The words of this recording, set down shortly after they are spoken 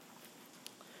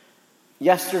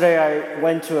Yesterday I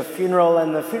went to a funeral,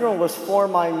 and the funeral was for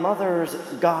my mother's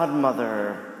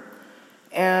godmother.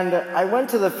 And I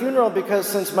went to the funeral because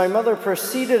since my mother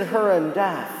preceded her in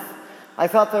death, I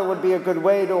thought that would be a good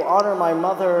way to honor my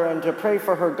mother and to pray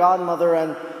for her godmother.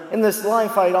 And in this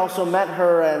life, I'd also met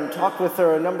her and talked with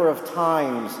her a number of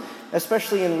times,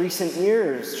 especially in recent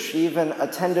years. She even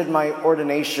attended my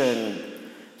ordination.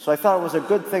 So I thought it was a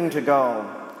good thing to go.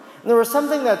 And there was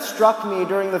something that struck me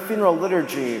during the funeral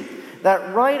liturgy,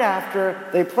 that right after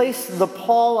they placed the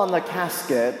pall on the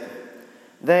casket,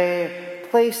 they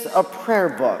placed a prayer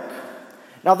book.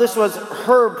 Now this was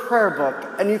her prayer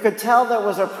book, and you could tell that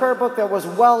was a prayer book that was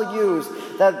well used,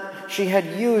 that she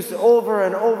had used over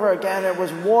and over again. It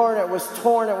was worn, it was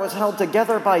torn, it was held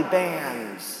together by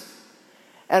bands.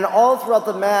 And all throughout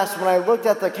the Mass, when I looked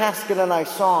at the casket and I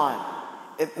saw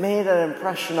it, it made an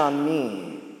impression on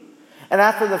me. And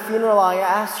after the funeral, I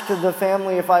asked the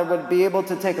family if I would be able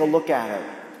to take a look at it.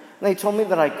 And they told me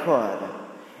that I could.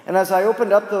 And as I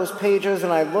opened up those pages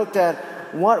and I looked at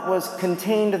what was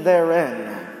contained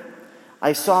therein,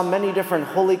 I saw many different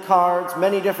holy cards,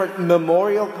 many different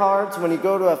memorial cards. When you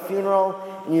go to a funeral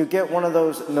and you get one of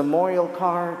those memorial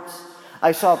cards,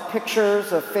 I saw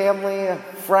pictures of family,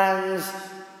 friends.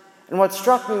 And what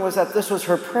struck me was that this was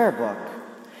her prayer book.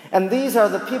 And these are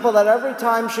the people that every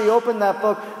time she opened that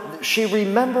book, she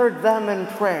remembered them in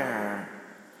prayer.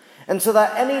 And so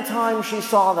that any time she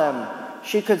saw them,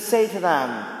 she could say to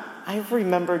them, I've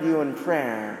remembered you in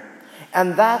prayer.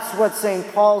 And that's what St.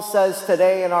 Paul says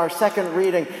today in our second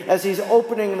reading. As he's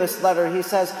opening this letter, he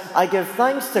says, I give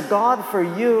thanks to God for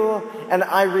you, and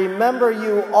I remember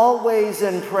you always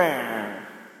in prayer.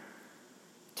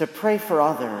 To pray for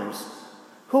others.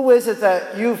 Who is it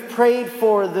that you've prayed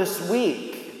for this week?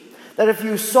 That if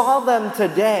you saw them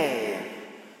today,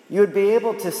 you would be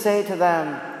able to say to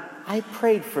them, I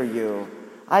prayed for you.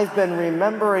 I've been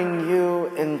remembering you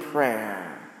in prayer.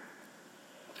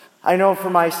 I know for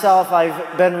myself,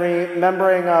 I've been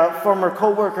remembering a former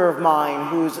coworker of mine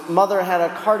whose mother had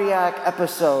a cardiac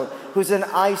episode, who's in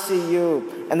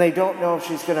ICU, and they don't know if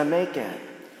she's going to make it.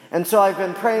 And so I've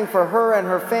been praying for her and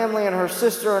her family and her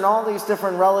sister and all these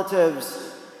different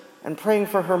relatives, and praying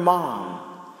for her mom,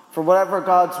 for whatever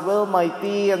God's will might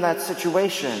be in that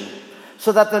situation,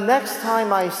 so that the next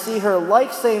time I see her,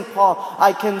 like St. Paul,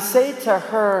 I can say to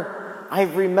her,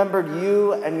 I've remembered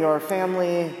you and your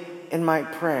family in my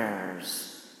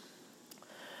prayers.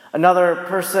 Another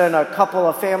person, a couple,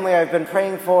 a family I've been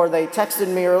praying for, they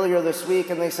texted me earlier this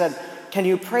week and they said, can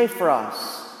you pray for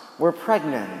us? We're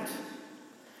pregnant.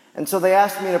 And so they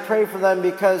asked me to pray for them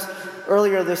because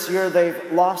earlier this year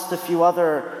they've lost a few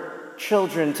other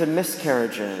children to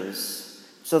miscarriages.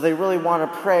 So they really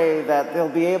want to pray that they'll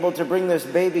be able to bring this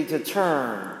baby to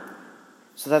term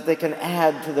so that they can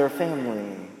add to their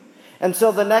family. And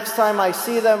so the next time I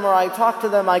see them or I talk to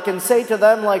them, I can say to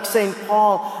them like St.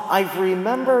 Paul, I've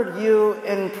remembered you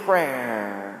in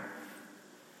prayer.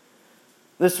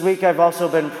 This week I've also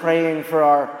been praying for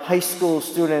our high school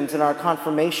students and our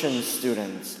confirmation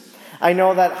students. I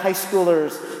know that high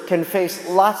schoolers can face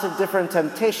lots of different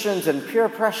temptations and peer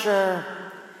pressure,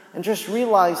 and just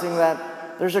realizing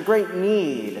that there's a great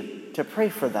need to pray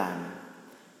for them.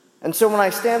 And so when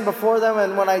I stand before them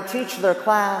and when I teach their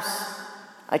class,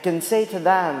 I can say to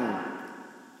them,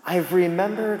 I've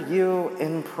remembered you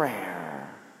in prayer.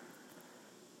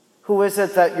 Who is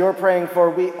it that you're praying for?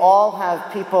 We all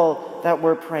have people that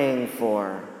we're praying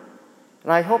for.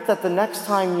 And I hope that the next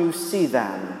time you see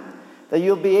them, that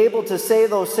you'll be able to say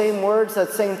those same words that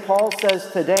St. Paul says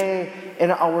today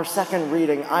in our second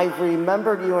reading. I've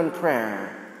remembered you in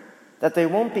prayer. That they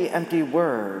won't be empty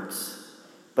words,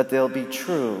 but they'll be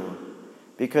true,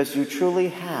 because you truly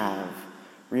have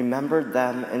remembered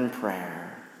them in prayer.